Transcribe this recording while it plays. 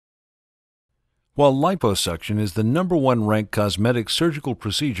While liposuction is the #1 ranked cosmetic surgical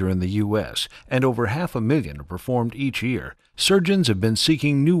procedure in the U.S. and over 500,000 are performed each year, surgeons have been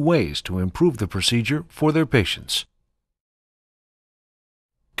seeking new ways to improve the procedure for their patients.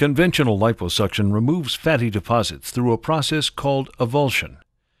 Conventional liposuction removes fatty deposits through a process called avulsion.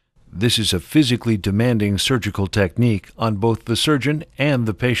 This is a physically demanding surgical technique on both the surgeon and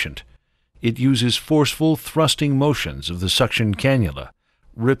the patient. It uses forceful thrusting motions of the suction cannula,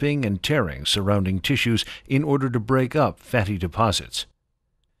 ripping and tearing surrounding tissues in order to break up fatty deposits.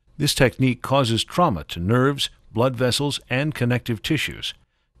 This technique causes trauma to nerves, blood vessels, and connective tissues.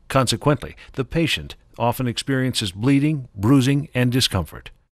 Consequently, the patient often experiences bleeding, bruising, and discomfort.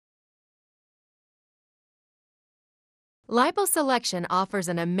 Liposelection offers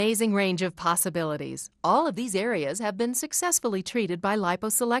an amazing range of possibilities. All of these areas have been successfully treated by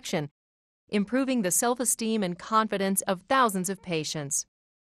liposelection, improving the self-esteem and confidence of thousands of patients.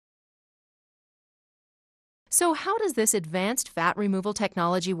 So how does this advanced fat removal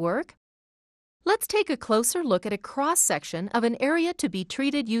technology work? Let's take a closer look at a cross-section of an area to be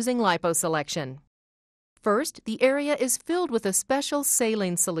treated using liposelection. First, the area is filled with a special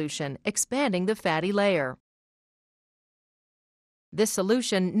saline solution, expanding the fatty layer. This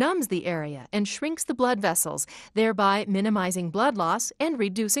solution numbs the area and shrinks the blood vessels, thereby minimizing blood loss and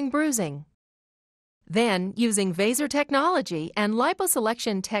reducing bruising. Then, using Vaser technology and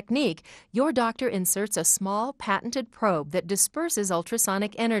liposelection technique, your doctor inserts a small patented probe that disperses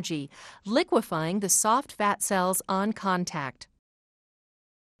ultrasonic energy, liquefying the soft fat cells on contact.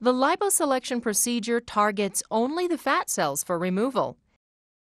 The liposelection procedure targets only the fat cells for removal.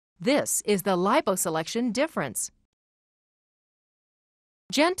 This is the liposelection difference.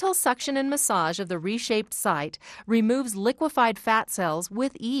 Gentle suction and massage of the reshaped site removes liquefied fat cells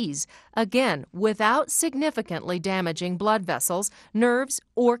with ease, again without significantly damaging blood vessels, nerves,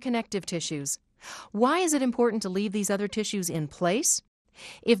 or connective tissues. Why is it important to leave these other tissues in place?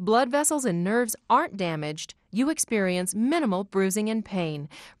 If blood vessels and nerves aren't damaged, you experience minimal bruising and pain.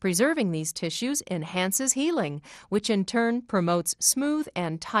 Preserving these tissues enhances healing, which in turn promotes smooth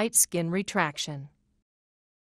and tight skin retraction.